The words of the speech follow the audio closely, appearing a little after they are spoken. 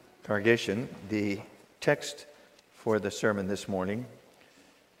Congregation, the text for the sermon this morning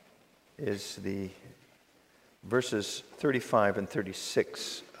is the verses 35 and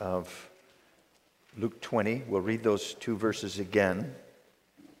 36 of Luke 20. We'll read those two verses again.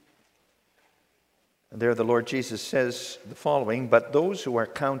 And there the Lord Jesus says the following, "But those who are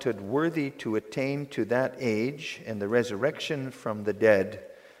counted worthy to attain to that age and the resurrection from the dead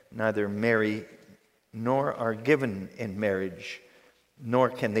neither marry nor are given in marriage,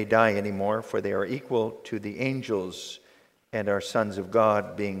 nor can they die anymore, for they are equal to the angels and are sons of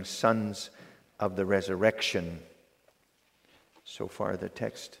God, being sons of the resurrection." So far the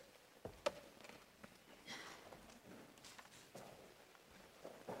text.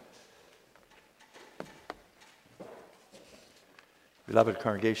 Beloved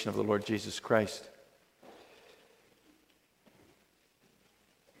congregation of the Lord Jesus Christ,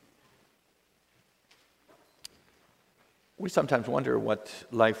 we sometimes wonder what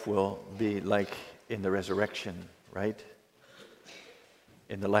life will be like in the resurrection, right?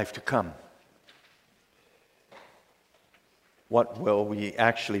 In the life to come. What will we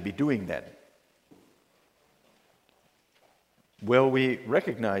actually be doing then? Will we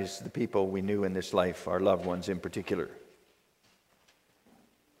recognize the people we knew in this life, our loved ones in particular?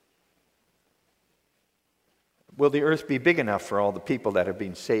 Will the earth be big enough for all the people that have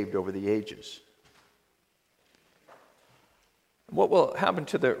been saved over the ages? What will happen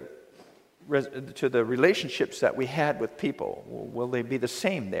to the relationships that we had with people? Will they be the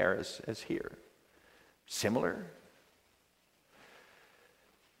same there as here? Similar?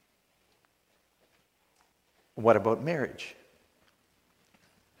 What about marriage?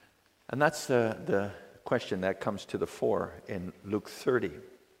 And that's the question that comes to the fore in Luke 30.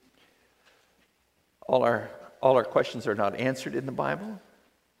 All our questions are not answered in the Bible.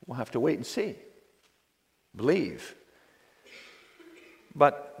 We'll have to wait and see. Believe.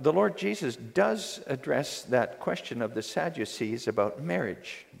 But the Lord Jesus does address that question of the Sadducees about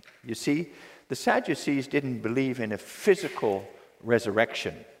marriage. You see, the Sadducees didn't believe in a physical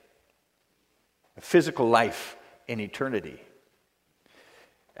resurrection, a physical life in eternity.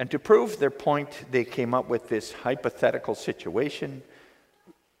 And to prove their point, they came up with this hypothetical situation,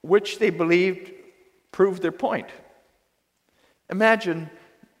 which they believed proved their point. Imagine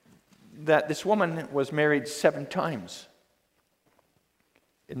that this woman was married 7 times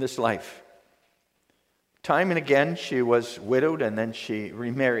in this life. Time and again she was widowed and then she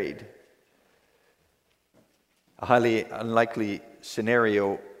remarried. A highly unlikely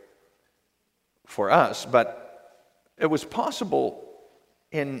scenario for us, but it was possible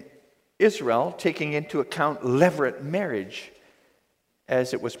in Israel, taking into account levirate marriage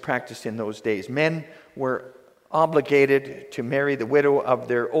as it was practiced in those days. Men were obligated to marry the widow of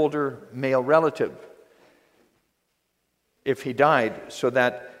their older male relative if he died, so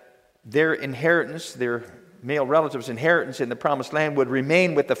that their inheritance, their male relative's inheritance in the promised land would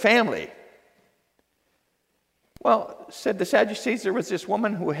remain with the family. Well, said the Sadducees, there was this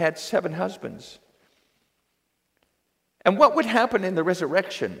woman who had 7 husbands. And what would happen in the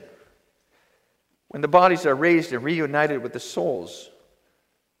resurrection when the bodies are raised and reunited with the souls?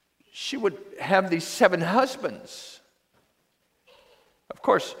 She would have these 7 husbands. Of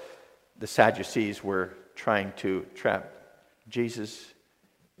course, the Sadducees were trying to trap Jesus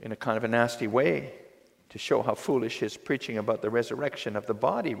in a kind of a nasty way to show how foolish his preaching about the resurrection of the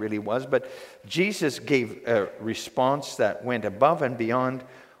body really was. But Jesus gave a response that went above and beyond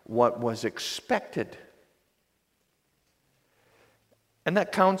what was expected. And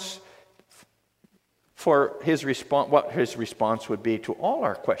that counts for his response, what his response would be to all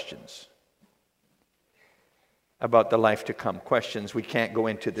our questions about the life to come, questions we can't go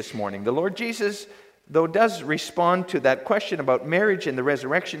into this morning. The Lord Jesus, though, does respond to that question about marriage and the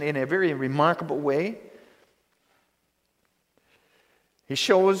resurrection in a very remarkable way. He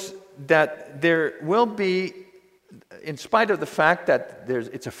shows that there will be, in spite of the fact that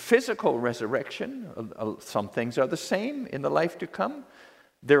it's a physical resurrection, some things are the same in the life to come,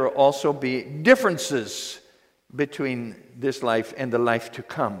 there will also be differences between this life and the life to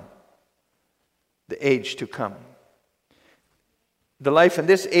come, the age to come. The life in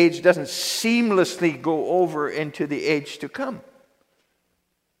this age doesn't seamlessly go over into the age to come.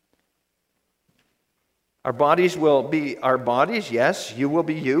 Our bodies will be our bodies, yes, you will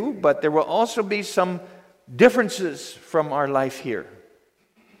be you, but there will also be some differences from our life here.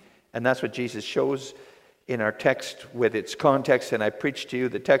 And that's what Jesus shows in our text with its context, and I preached to you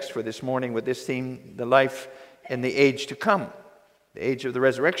the text for this morning with this theme, the life in the age to come, the age of the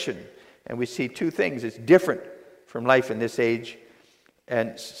resurrection. And we see 2 things. It's different from life in this age,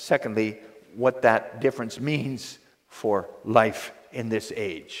 and secondly, what that difference means for life in this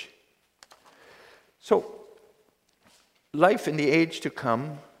age. So, life in the age to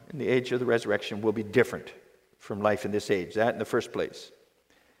come, in the age of the resurrection, will be different from life in this age. That in the first place.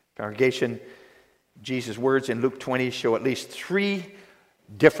 Congregation, Jesus' words in Luke 20 show at least 3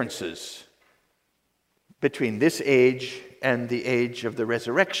 differences between this age and the age of the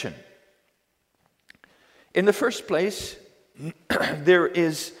resurrection. In the first place, there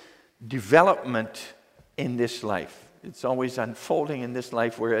is development in this life. It's always unfolding in this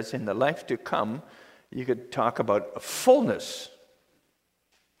life, whereas in the life to come, you could talk about a fullness.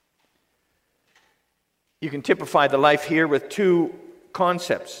 You can typify the life here with 2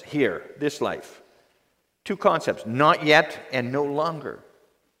 concepts here, this life. 2 concepts, not yet and no longer.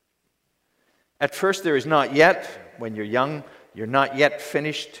 At first, there is not yet. When you're young, you're not yet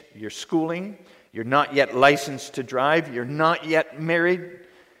finished your schooling. You're not yet licensed to drive. You're not yet married.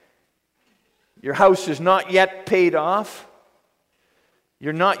 Your house is not yet paid off.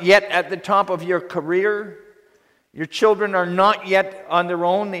 You're not yet at the top of your career. Your children are not yet on their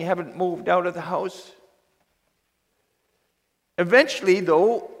own. They haven't moved out of the house. Eventually,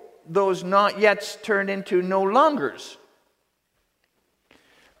 though, those not yets turn into no longers.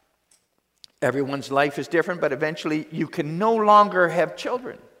 Everyone's life is different, but eventually you can no longer have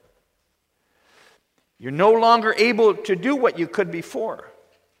children. You're no longer able to do what you could before.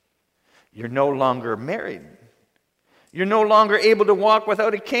 You're no longer married. You're no longer able to walk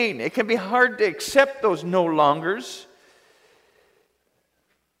without a cane. It can be hard to accept those no longers.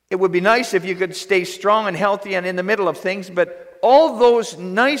 It would be nice if you could stay strong and healthy and in the middle of things, but all those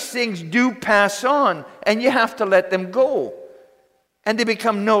nice things do pass on, and you have to let them go. And they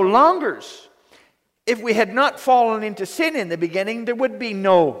become no longers. If we had not fallen into sin in the beginning, there would be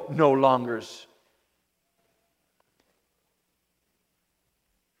no longers.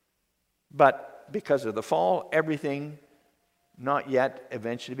 But because of the fall, everything not yet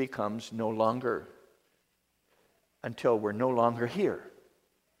eventually becomes no longer, until we're no longer here.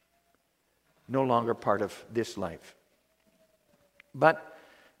 No longer part of this life. But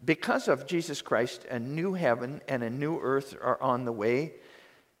because of Jesus Christ, a new heaven and a new earth are on the way,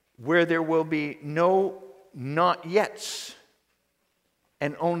 where there will be no not yets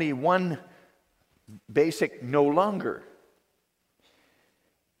and only one basic no longer.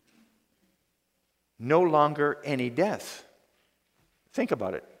 No longer any death. Think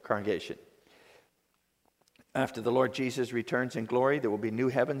about it, congregation. After the Lord Jesus returns in glory, there will be new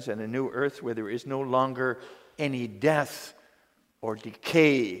heavens and a new earth where there is no longer any death or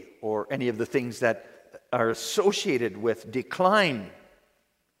decay or any of the things that are associated with decline.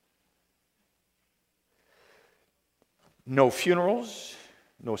 No funerals,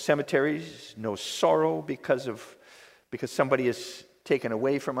 no cemeteries, no sorrow because somebody is taken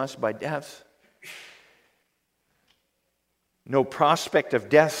away from us by death. No prospect of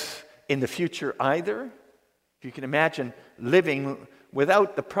death in the future either. If you can imagine living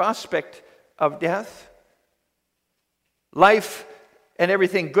without the prospect of death. Life and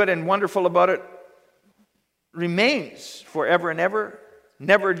everything good and wonderful about it remains forever and ever.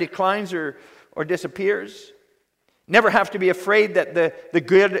 Never declines or disappears. Never have to be afraid that the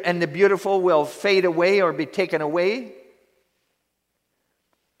good and the beautiful will fade away or be taken away.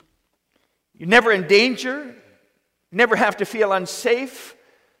 You're never in danger. Never have to feel unsafe.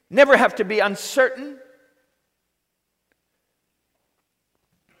 Never have to be uncertain.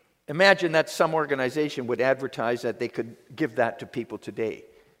 Imagine that some organization would advertise that they could give that to people today.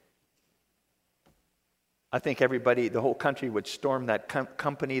 I think everybody, the whole country would storm that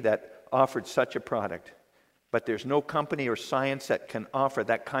company that offered such a product. But there's no company or science that can offer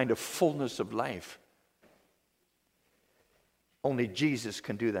that kind of fullness of life. Only Jesus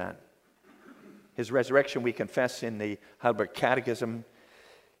can do that. His resurrection, we confess in the Heidelberg Catechism,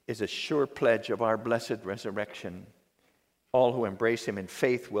 is a sure pledge of our blessed resurrection. All who embrace him in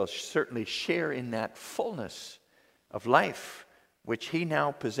faith will certainly share in that fullness of life which he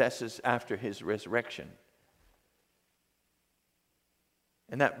now possesses after his resurrection.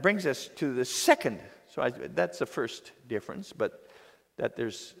 And that brings us to the second. So that's the first difference, but that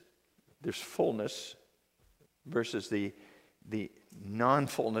there's fullness versus the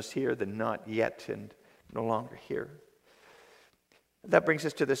non-fullness here, the not yet and no longer here. That brings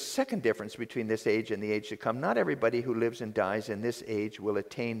us to the second difference between this age and the age to come. Not everybody who lives and dies in this age will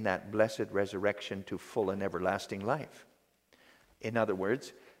attain that blessed resurrection to full and everlasting life. In other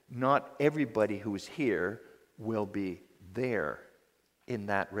words, not everybody who's here will be there in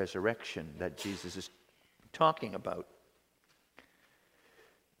that resurrection that Jesus is talking about.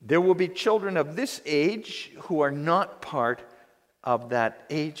 There will be children of this age who are not part of that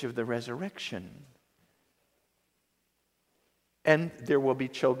age of the resurrection. And there will be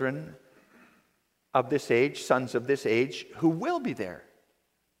children of this age, sons of this age, who will be there.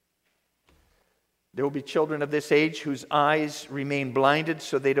 There will be children of this age whose eyes remain blinded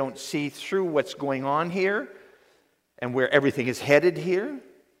so they don't see through what's going on here and where everything is headed here.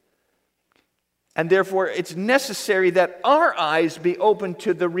 And therefore, it's necessary that our eyes be open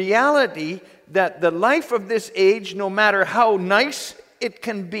to the reality that the life of this age, no matter how nice it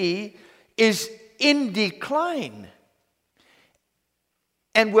can be, is in decline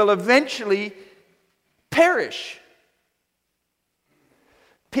and will eventually perish.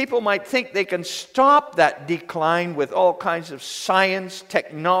 People might think they can stop that decline with all kinds of science,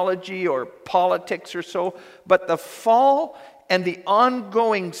 technology, or politics or so, but the fall and the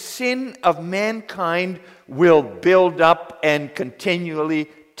ongoing sin of mankind will build up and continually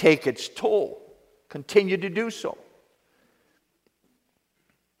take its toll, continue to do so.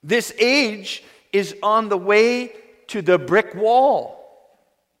 This age is on the way to the brick wall.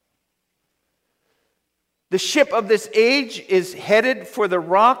 The ship of this age is headed for the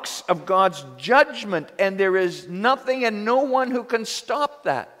rocks of God's judgment, and there is nothing and no one who can stop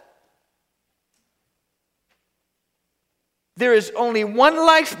that. There is only one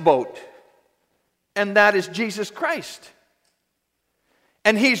lifeboat, and that is Jesus Christ.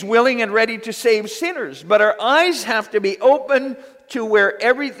 And He's willing and ready to save sinners, but our eyes have to be open to where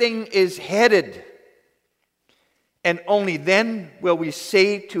everything is headed. And only then will we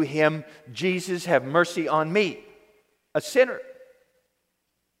say to Him, Jesus, have mercy on me, a sinner.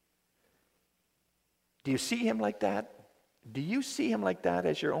 Do you see Him like that? Do you see Him like that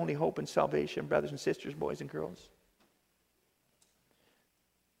as your only hope and salvation, brothers and sisters, boys and girls?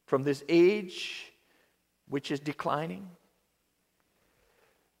 From this age which is declining?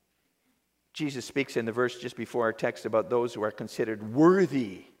 Jesus speaks in the verse just before our text about those who are considered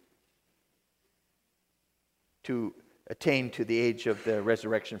worthy to attain to the age of the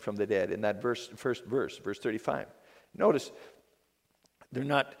resurrection from the dead. In that first verse, verse 35. Notice, they're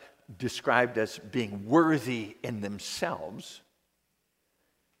not described as being worthy in themselves.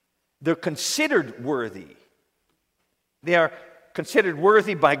 They're considered worthy. They are considered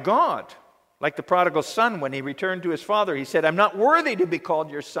worthy by God. Like the prodigal son, when he returned to his father, he said, I'm not worthy to be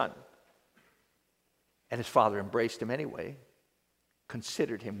called your son. And his father embraced him anyway,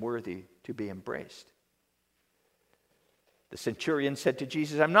 considered him worthy to be embraced. The centurion said to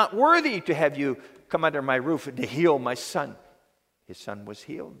Jesus, I'm not worthy to have you come under my roof and to heal my son. His son was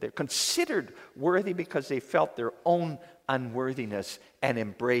healed. They're considered worthy because they felt their own unworthiness and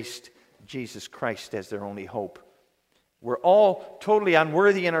embraced Jesus Christ as their only hope. We're all totally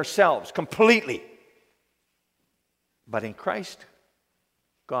unworthy in ourselves, completely. But in Christ,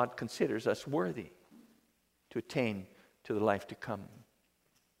 God considers us worthy to attain to the life to come.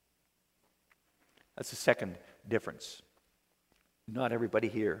 That's the second difference. Not everybody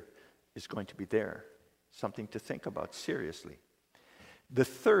here is going to be there. Something to think about seriously. The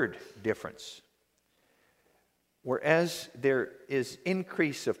third difference, whereas there is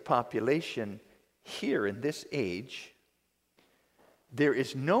increase of population here in this age, there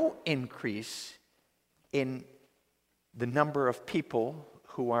is no increase in the number of people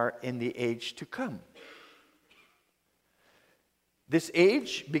who are in the age to come. This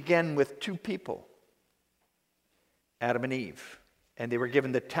age began with two people, Adam and Eve. And they were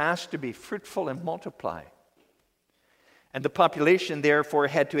given the task to be fruitful and multiply. And the population, therefore,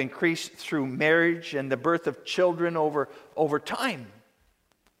 had to increase through marriage and the birth of children over time.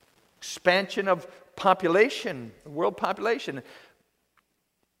 Expansion of population, world population.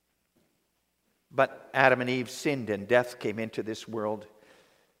 But Adam and Eve sinned and death came into this world.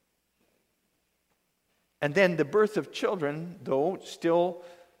 And then the birth of children, though, still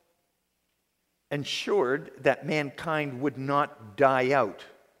ensured that mankind would not die out,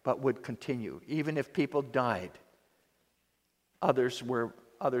 but would continue. Even if people died, other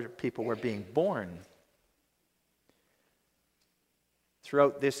people were being born.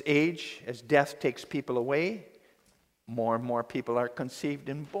 Throughout this age, as death takes people away, more and more people are conceived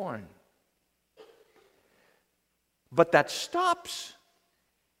and born. But that stops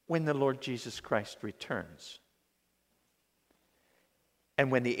when the Lord Jesus Christ returns. And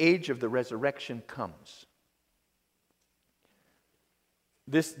when the age of the resurrection comes.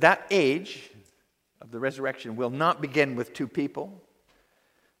 That age of the resurrection will not begin with two people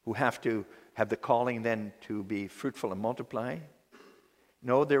who have to have the calling then to be fruitful and multiply.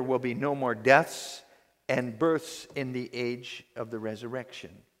 No, there will be no more deaths and births in the age of the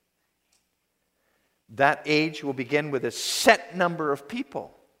resurrection. That age will begin with a set number of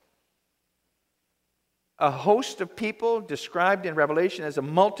people. A host of people described in Revelation as a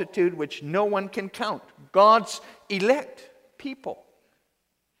multitude which no one can count. God's elect people.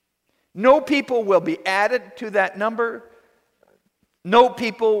 No people will be added to that number. No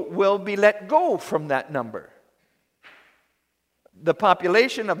people will be let go from that number. The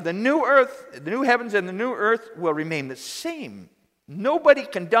population of the new earth, the new heavens and the new earth will remain the same. Nobody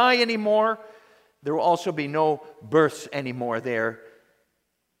can die anymore. There will also be no births anymore there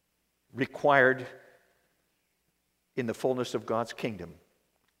required in the fullness of God's kingdom.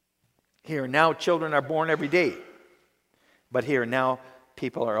 Here now, children are born every day. But here now,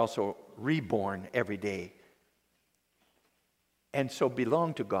 people are also reborn every day. And so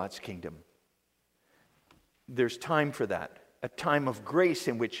belong to God's kingdom. There's time for that. A time of grace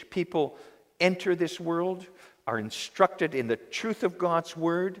in which people enter this world, are instructed in the truth of God's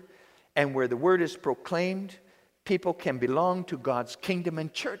word, and where the word is proclaimed, people can belong to God's kingdom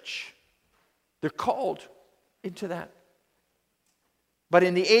and church. They're called into that. But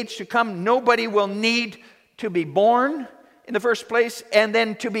in the age to come, nobody will need to be born in the first place and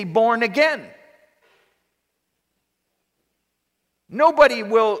then to be born again. Nobody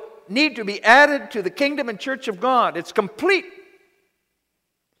will need to be added to the kingdom and church of God. It's complete.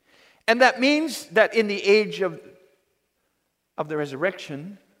 And that means that in the age of the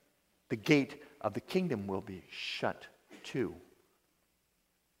resurrection, the gate of the kingdom will be shut too.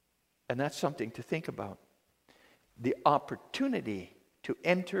 And that's something to think about. The opportunity to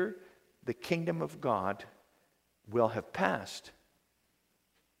enter the kingdom of God will have passed.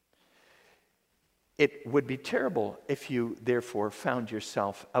 It would be terrible if you, therefore, found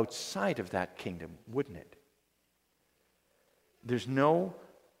yourself outside of that kingdom, wouldn't it? There's no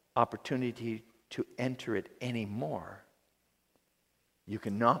opportunity to enter it anymore. You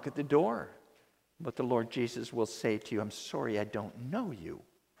can knock at the door, but the Lord Jesus will say to you, "I'm sorry, I don't know you."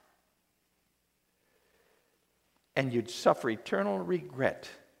 And you'd suffer eternal regret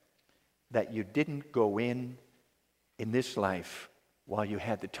that you didn't go in this life while you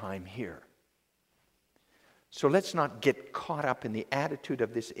had the time here. So let's not get caught up in the attitude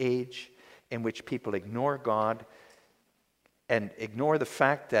of this age in which people ignore God and ignore the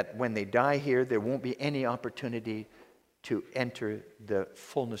fact that when they die here, there won't be any opportunity to enter the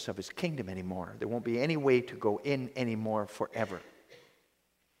fullness of his kingdom anymore. There won't be any way to go in anymore forever.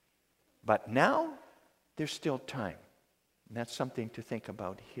 But now, there's still time. And that's something to think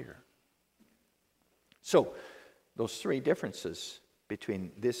about here. So, those three differences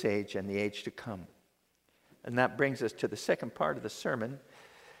between this age and the age to come. And that brings us to the second part of the sermon,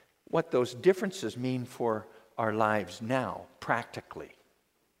 what those differences mean for our lives now, practically.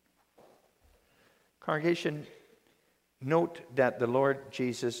 Congregation, note that the Lord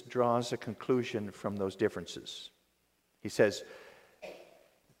Jesus draws a conclusion from those differences. He says,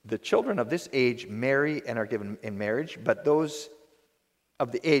 the children of this age marry and are given in marriage, but those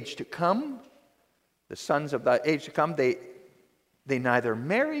of the age to come, the sons of the age to come, they neither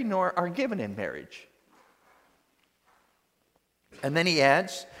marry nor are given in marriage. And then he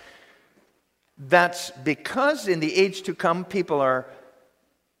adds, that's because in the age to come, people are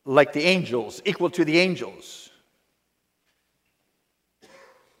like the angels, equal to the angels.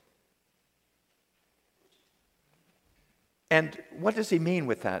 And what does he mean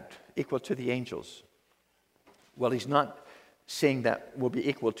with that, equal to the angels? Well, he's not saying that we'll be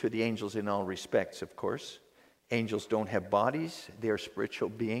equal to the angels in all respects, of course. Angels don't have bodies, they are spiritual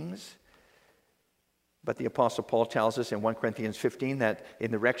beings. But the Apostle Paul tells us in 1 Corinthians 15 that in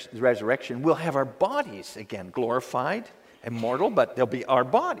the resurrection, we'll have our bodies again, glorified, immortal, but they'll be our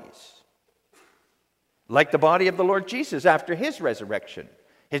bodies. Like the body of the Lord Jesus after his resurrection.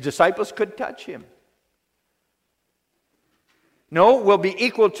 His disciples could touch him. No, we'll be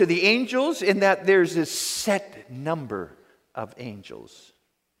equal to the angels in that there's a set number of angels.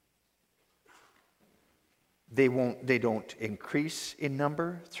 They don't increase in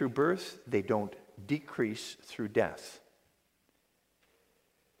number through birth. They don't decrease through death.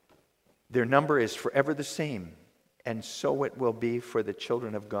 Their number is forever the same, and so it will be for the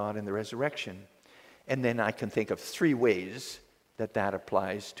children of God in the resurrection. And then I can think of three ways that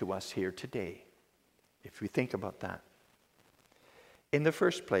applies to us here today, if we think about that. In the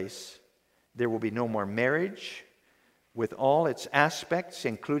first place, there will be no more marriage with all its aspects,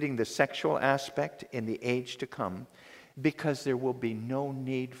 including the sexual aspect, in the age to come, because there will be no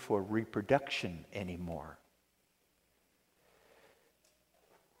need for reproduction anymore.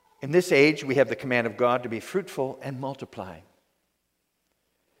 In this age, we have the command of God to be fruitful and multiply.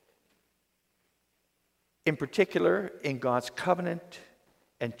 In particular, in God's covenant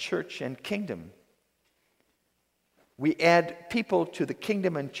and church and kingdom, we add people to the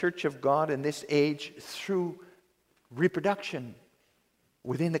kingdom and church of God in this age through reproduction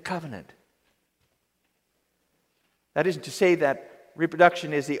within the covenant. That isn't to say that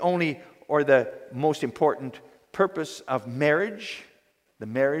reproduction is the only or the most important purpose of marriage, the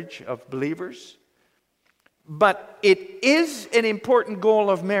marriage of believers. But it is an important goal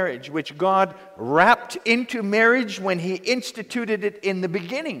of marriage, which God wrapped into marriage when He instituted it in the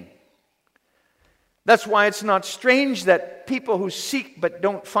beginning. That's why it's not strange that people who seek but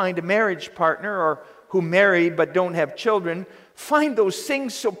don't find a marriage partner, or who marry but don't have children, find those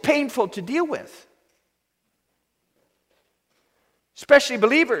things so painful to deal with. Especially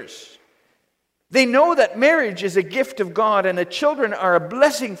believers. They know that marriage is a gift of God and that children are a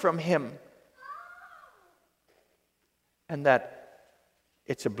blessing from Him. And that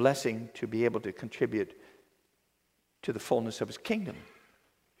it's a blessing to be able to contribute to the fullness of His kingdom.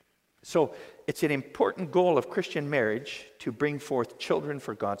 So it's an important goal of Christian marriage to bring forth children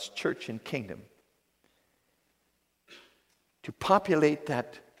for God's church and kingdom, to populate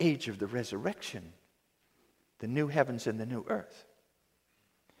that age of the resurrection, the new heavens and the new earth.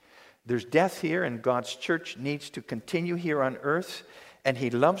 There's death here, and God's church needs to continue here on earth, and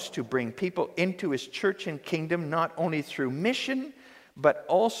He loves to bring people into His church and kingdom, not only through mission, but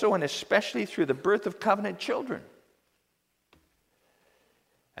also and especially through the birth of covenant children.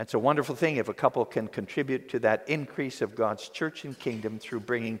 It's a wonderful thing if a couple can contribute to that increase of God's church and kingdom through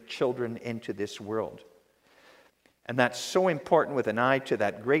bringing children into this world. And that's so important with an eye to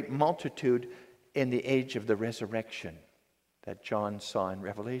that great multitude in the age of the resurrection that John saw in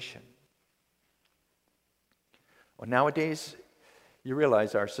Revelation. Well, nowadays, you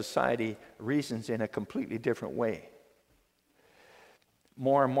realize our society reasons in a completely different way.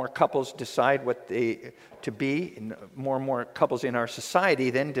 More and more couples decide what they to be, and more couples in our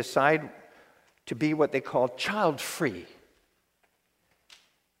society then decide to be what they call child-free.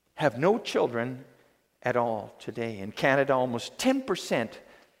 Have no children at all today. In Canada, almost 10%,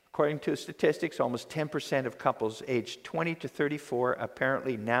 according to statistics, almost 10% of couples aged 20 to 34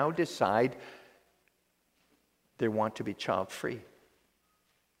 apparently now decide they want to be child-free.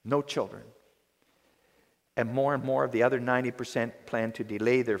 No children. And more of the other 90% plan to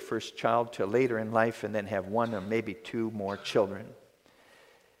delay their first child till later in life and then have one or maybe two more children.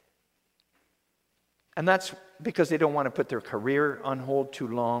 And that's because they don't want to put their career on hold too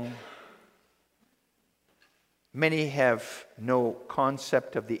long. Many have no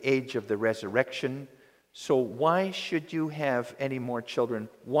concept of the age of the resurrection. So why should you have any more children?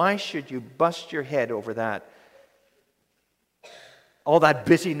 Why should you bust your head over that? All that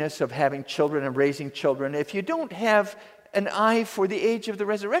busyness of having children and raising children, if you don't have an eye for the age of the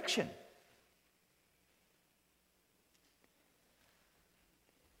resurrection.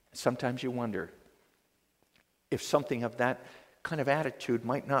 Sometimes you wonder if something of that kind of attitude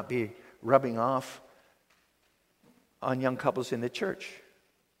might not be rubbing off on young couples in the church.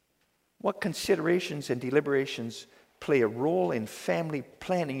 What considerations and deliberations play a role in family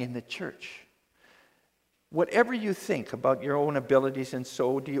planning in the church? Whatever you think about your own abilities and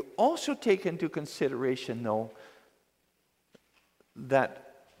so, do you also take into consideration, though,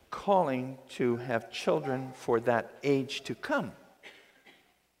 that calling to have children for that age to come?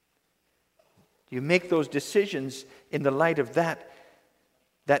 Do you make those decisions in the light of that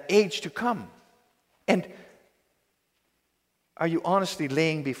age to come? And are you honestly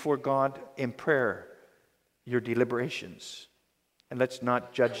laying before God in prayer your deliberations? And let's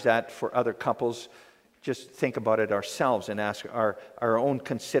not judge that for other couples. Just think about it ourselves and ask our own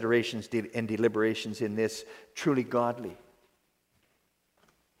considerations and deliberations in this truly godly.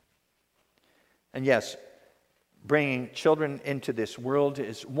 And yes, bringing children into this world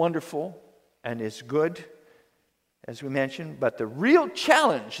is wonderful and is good, as we mentioned. But the real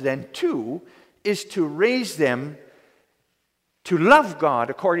challenge then, too, is to raise them to love God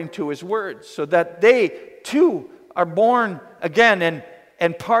according to His Word, so that they, too, are born again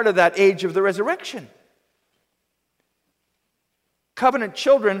and part of that age of the resurrection. Covenant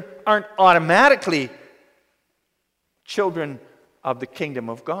children aren't automatically children of the kingdom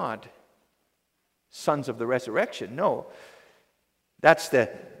of God, sons of the resurrection. No. That's the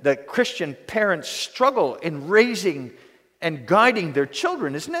Christian parents' struggle in raising and guiding their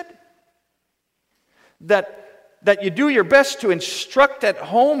children, isn't it? That you do your best to instruct at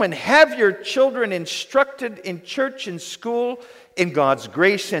home and have your children instructed in church and school in God's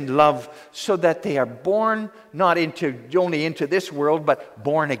grace and love, so that they are born not only into this world, but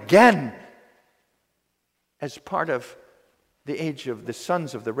born again as part of the age of the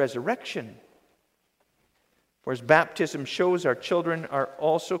sons of the resurrection. For as baptism shows, our children are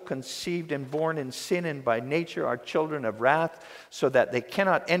also conceived and born in sin, and by nature are children of wrath, so that they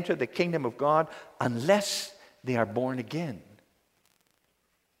cannot enter the kingdom of God unless they are born again.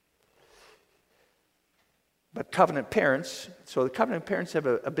 But covenant parents, so the covenant parents have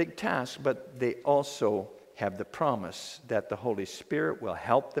a big task, but they also have the promise that the Holy Spirit will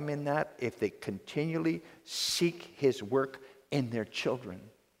help them in that if they continually seek His work in their children.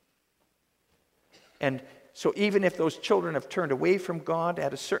 And so even if those children have turned away from God,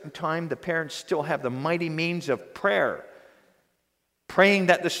 at a certain time, the parents still have the mighty means of prayer, praying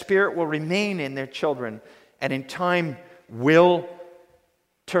that the Spirit will remain in their children, and in time will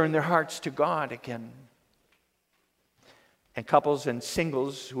turn their hearts to God again. And couples and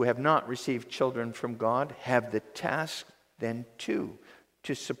singles who have not received children from God have the task then too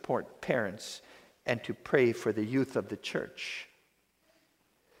to support parents and to pray for the youth of the church.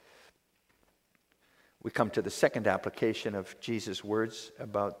 We come to the second application of Jesus' words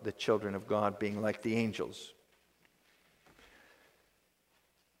about the children of God being like the angels.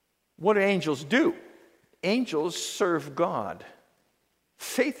 What do angels do? Angels serve God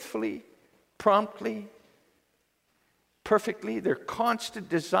faithfully, promptly, perfectly. Their constant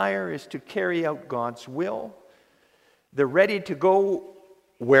desire is to carry out God's will. They're ready to go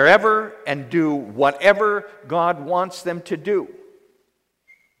wherever and do whatever God wants them to do.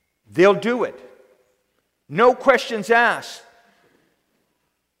 They'll do it. No questions asked.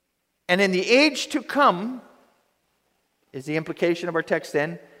 And in the age to come, is the implication of our text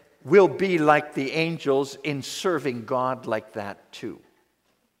then, will be like the angels in serving God like that too.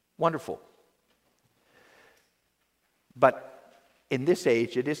 Wonderful. But in this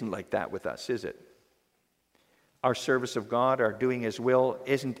age, it isn't like that with us, is it? Our service of God, our doing His will,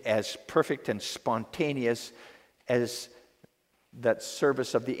 isn't as perfect and spontaneous as that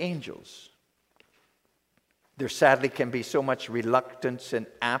service of the angels. There sadly can be so much reluctance and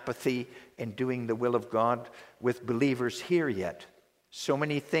apathy in doing the will of God with believers here yet. So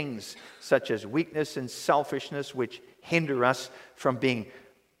many things, such as weakness and selfishness, which hinder us from being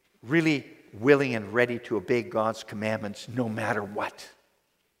really willing and ready to obey God's commandments no matter what.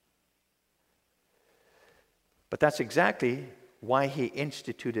 But that's exactly why He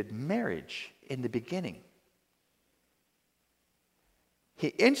instituted marriage in the beginning. He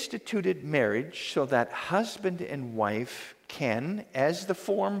instituted marriage so that husband and wife can, as the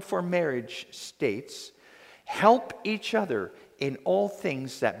form for marriage states, help each other in all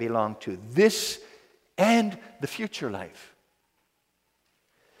things that belong to this and the future life.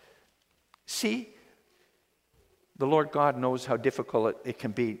 See, the Lord God knows how difficult it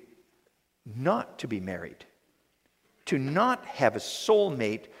can be not to be married, to not have a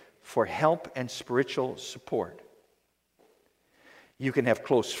soulmate for help and spiritual support. You can have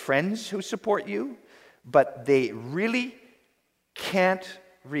close friends who support you, but they really can't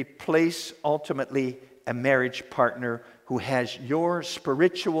replace ultimately a marriage partner who has your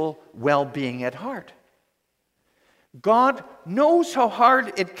spiritual well-being at heart. God knows how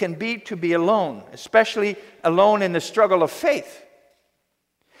hard it can be to be alone, especially alone in the struggle of faith.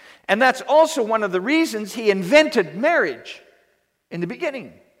 And that's also one of the reasons He invented marriage in the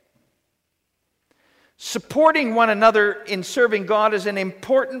beginning. Supporting one another in serving God is an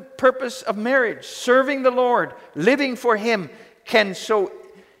important purpose of marriage. Serving the Lord, living for Him, can so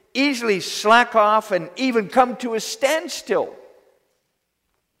easily slack off and even come to a standstill.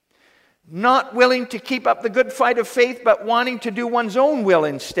 Not willing to keep up the good fight of faith, but wanting to do one's own will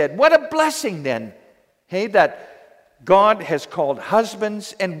instead. What a blessing then, hey, that God has called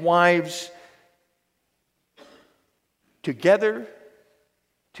husbands and wives together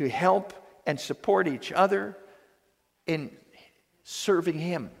to help and support each other in serving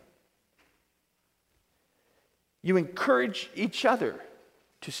Him. You encourage each other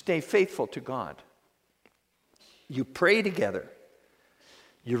to stay faithful to God. You pray together.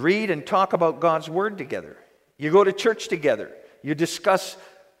 You read and talk about God's Word together. You go to church together. You discuss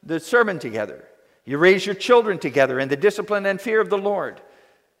the sermon together. You raise your children together in the discipline and fear of the Lord.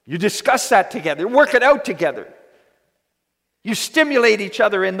 You discuss that together. Work it out together. You stimulate each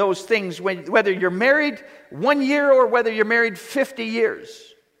other in those things, whether you're married 1 year or whether you're married 50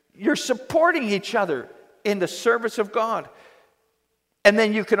 years. You're supporting each other in the service of God. And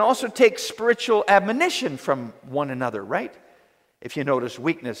then you can also take spiritual admonition from one another, right? If you notice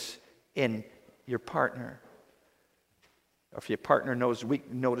weakness in your partner, or if your partner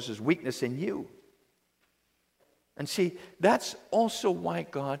notices weakness in you. And see, that's also why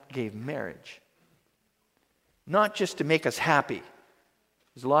God gave marriage. Not just to make us happy.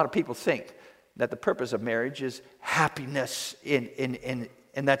 Because a lot of people think that the purpose of marriage is happiness and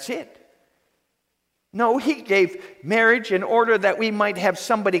that's it. No, He gave marriage in order that we might have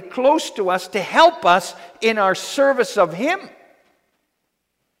somebody close to us to help us in our service of Him.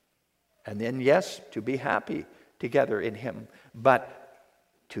 And then, yes, to be happy together in Him, but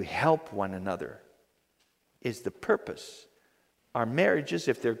to help one another is the purpose. Our marriages,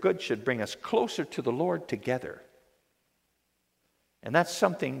 if they're good, should bring us closer to the Lord together. And that's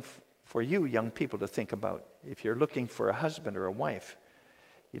something for you young people to think about. If you're looking for a husband or a wife,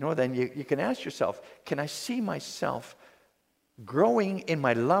 then you can ask yourself, can I see myself growing in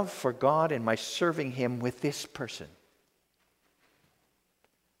my love for God and my serving Him with this person?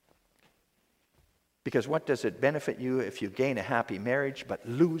 Because what does it benefit you if you gain a happy marriage but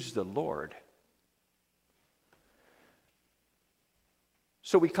lose the Lord?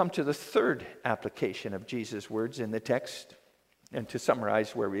 So we come to the third application of Jesus' words in the text. And to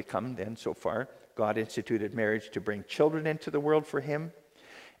summarize where we come then so far, God instituted marriage to bring children into the world for Him.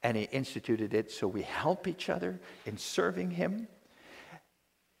 And He instituted it so we help each other in serving Him.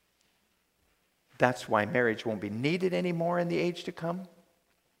 That's why marriage won't be needed anymore in the age to come.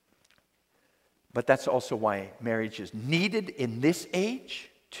 But that's also why marriage is needed in this age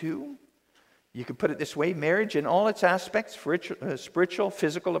too. You could put it this way: marriage in all its aspects, spiritual,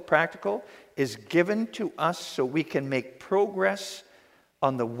 physical, or practical, is given to us so we can make progress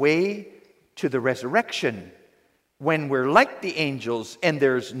on the way to the resurrection, when we're like the angels and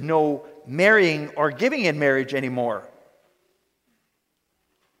there's no marrying or giving in marriage anymore.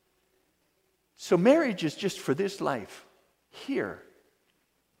 So marriage is just for this life, here.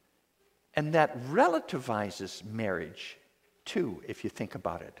 And that relativizes marriage too, if you think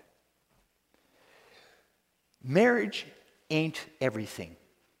about it. Marriage ain't everything.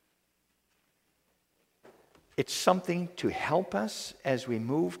 It's something to help us as we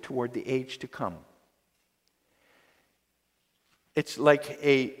move toward the age to come. It's like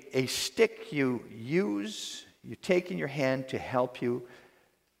a stick you take in your hand to help you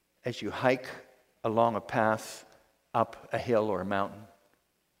as you hike along a path up a hill or a mountain.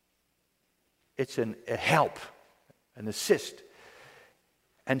 It's a help, an assist.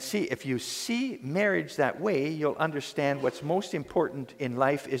 And see, if you see marriage that way, you'll understand what's most important in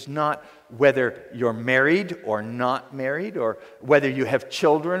life is not whether you're married or not married, or whether you have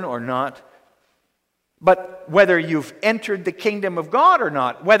children or not, but whether you've entered the kingdom of God or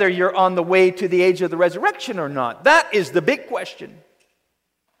not, whether you're on the way to the age of the resurrection or not. That is the big question.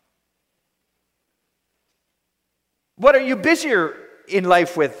 What are you busier in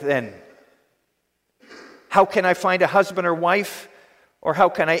life with then? How can I find a husband or wife? Or how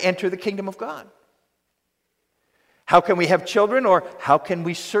can I enter the kingdom of God? How can we have children? Or how can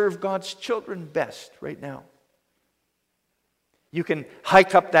we serve God's children best right now? You can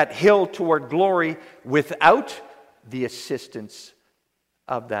hike up that hill toward glory without the assistance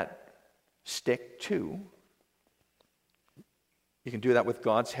of that stick too. You can do that with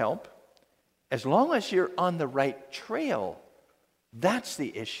God's help. As long as you're on the right trail, that's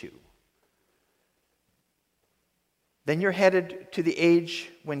the issue. Then you're headed to the age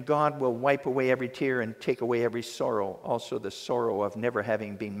when God will wipe away every tear and take away every sorrow, also the sorrow of never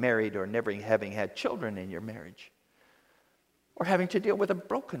having been married or never having had children in your marriage, or having to deal with a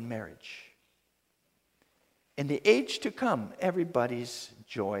broken marriage. In the age to come, everybody's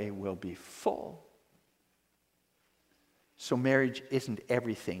joy will be full. So marriage isn't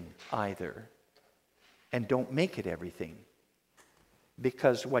everything either. And don't make it everything.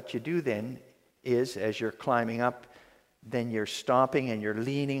 Because what you do then is, as you're climbing up, then you're stopping and you're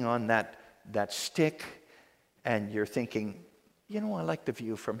leaning on that stick, and you're thinking, I like the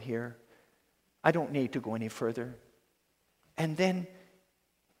view from here. I don't need to go any further. And then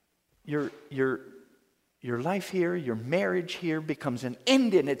your life here, your marriage here becomes an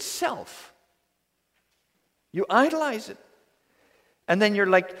end in itself. You idolize it. And then you're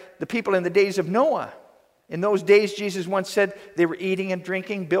like the people in the days of Noah. In those days, Jesus once said, they were eating and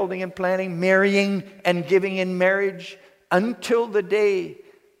drinking, building and planning, marrying and giving in marriage, until the day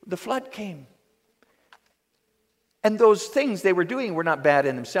the flood came. And those things they were doing were not bad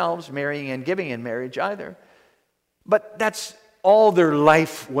in themselves, marrying and giving in marriage either. But that's all their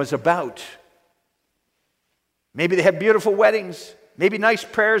life was about. Maybe they had beautiful weddings. Maybe nice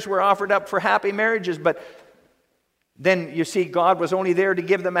prayers were offered up for happy marriages. But then you see, God was only there to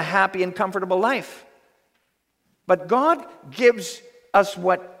give them a happy and comfortable life. But God gives us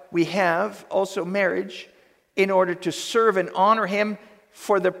what we have, also marriage, in order to serve and honor Him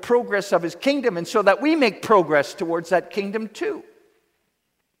for the progress of His kingdom, and so that we make progress towards that kingdom too.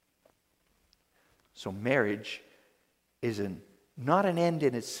 So marriage is not an end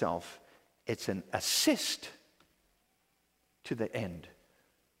in itself, it's an assist to the end,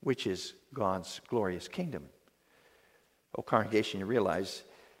 which is God's glorious kingdom. Oh, congregation, you realize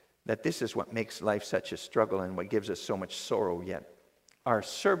that this is what makes life such a struggle and what gives us so much sorrow yet. Our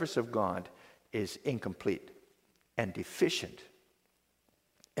service of God is incomplete and deficient.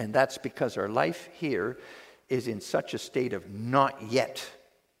 And that's because our life here is in such a state of not yet.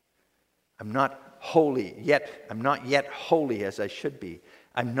 I'm not holy yet. I'm not yet holy as I should be.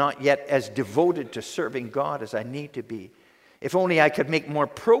 I'm not yet as devoted to serving God as I need to be. If only I could make more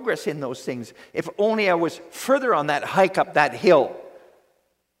progress in those things. If only I was further on that hike up that hill.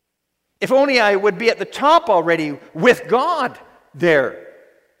 If only I would be at the top already with God there,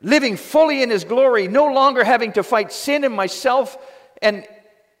 living fully in His glory, no longer having to fight sin in myself and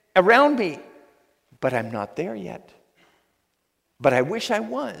around me. But I'm not there yet. But I wish I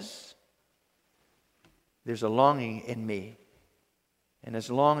was. There's a longing in me. And as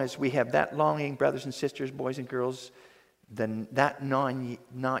long as we have that longing, brothers and sisters, boys and girls, then that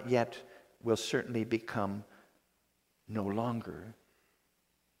not yet will certainly become no longer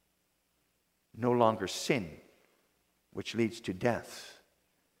sin, which leads to death,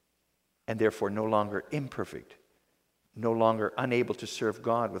 and therefore no longer imperfect, no longer unable to serve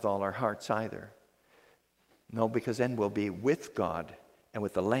God with all our hearts either. No, because then we'll be with God and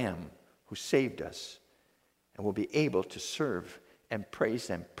with the Lamb who saved us, and we'll be able to serve and praise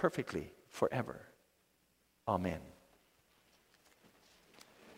them perfectly forever. Amen.